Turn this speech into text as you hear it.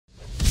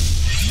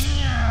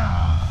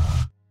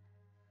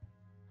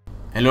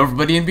Hello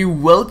everybody and be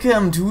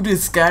welcome to the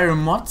Skyrim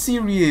mod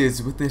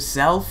series with the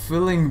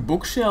self-filling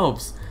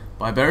bookshelves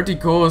by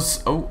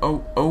Verticos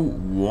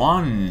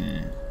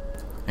 0001.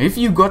 If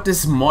you got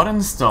this mod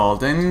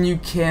installed, then you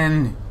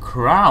can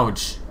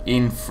crouch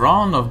in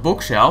front of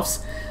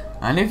bookshelves,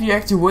 and if you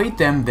activate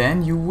them,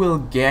 then you will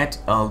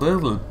get a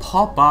little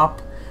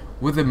pop-up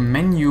with a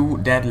menu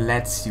that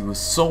lets you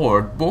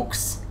sort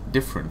books,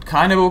 different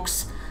kind of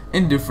books,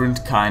 in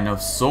different kind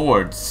of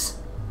sorts.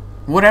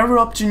 Whatever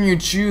option you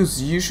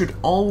choose, you should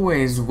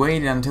always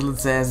wait until it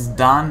says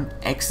done,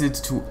 exit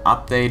to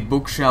update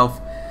bookshelf,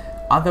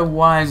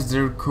 otherwise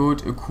there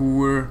could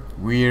occur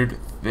weird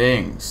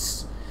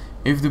things.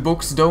 If the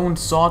books don't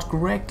sort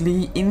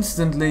correctly,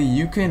 instantly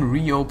you can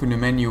reopen the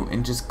menu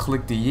and just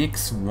click the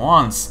X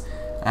once,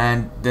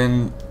 and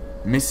then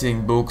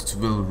missing books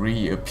will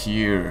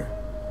reappear.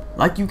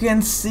 Like you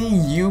can see,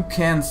 you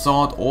can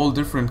sort all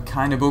different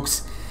kind of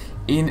books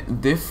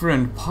in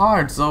different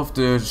parts of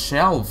the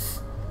shelf.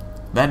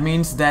 That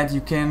means that you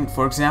can,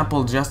 for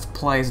example, just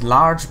place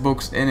large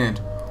books in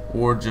it,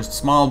 or just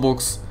small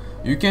books.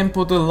 You can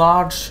put the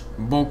large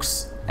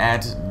books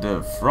at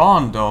the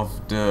front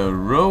of the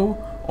row,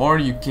 or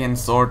you can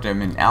sort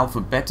them in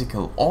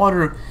alphabetical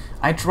order.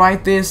 I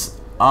tried this.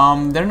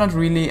 They're not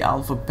really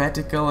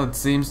alphabetical. It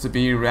seems to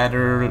be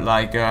rather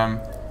like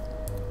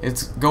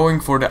it's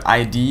going for the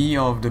ID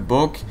of the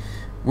book,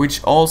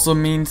 which also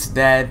means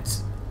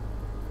that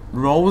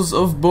rows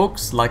of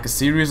books, like a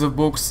series of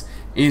books,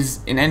 is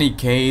in any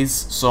case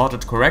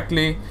sorted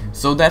correctly,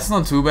 so that's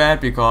not too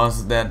bad,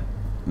 because then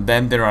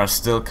there are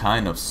still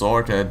kind of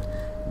sorted.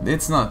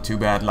 It's not too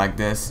bad like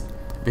this.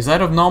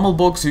 Beside of normal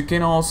books, you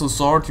can also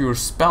sort your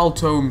spell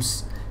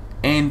tomes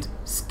and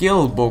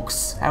skill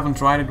books. Haven't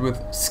tried it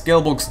with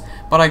skill books,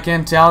 but I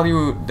can tell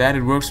you that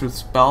it works with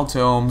spell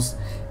tomes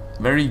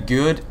very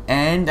good,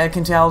 and I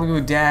can tell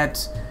you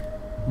that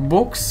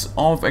books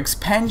of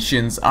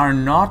expansions are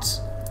not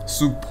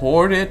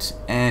supported,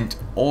 and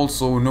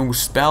also no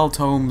spell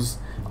tomes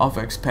of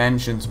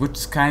expansions, which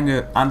is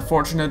kinda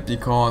unfortunate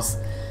because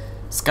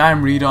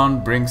Skyrim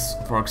Read-On brings,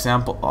 for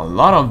example, a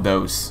lot of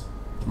those.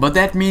 But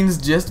that means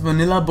just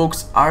vanilla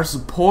books are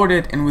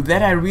supported, and with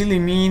that I really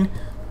mean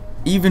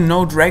even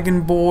no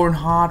Dragonborn,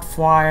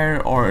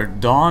 Heartfire or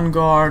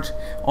Dawnguard.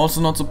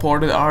 Also not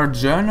supported are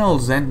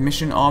journals and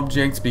mission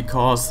objects,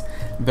 because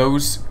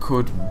those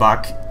could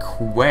bug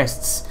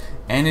quests.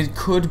 And it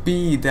could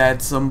be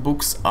that some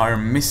books are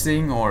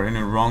missing or in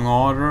a wrong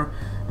order.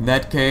 In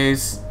that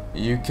case,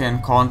 you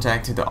can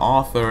contact the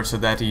author so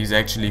that he's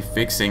actually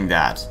fixing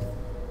that.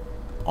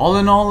 All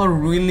in all, a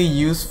really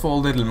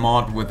useful little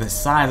mod with a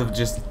size of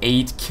just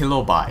 8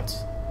 kilobytes.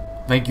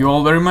 Thank you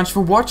all very much for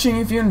watching.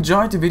 If you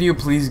enjoyed the video,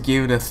 please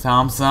give it a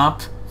thumbs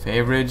up,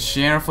 favorite,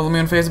 share, follow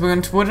me on Facebook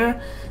and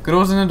Twitter.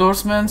 Codes and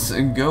endorsements,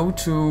 go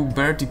to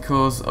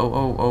Verticos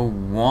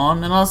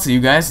 0001, and I'll see you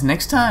guys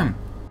next time.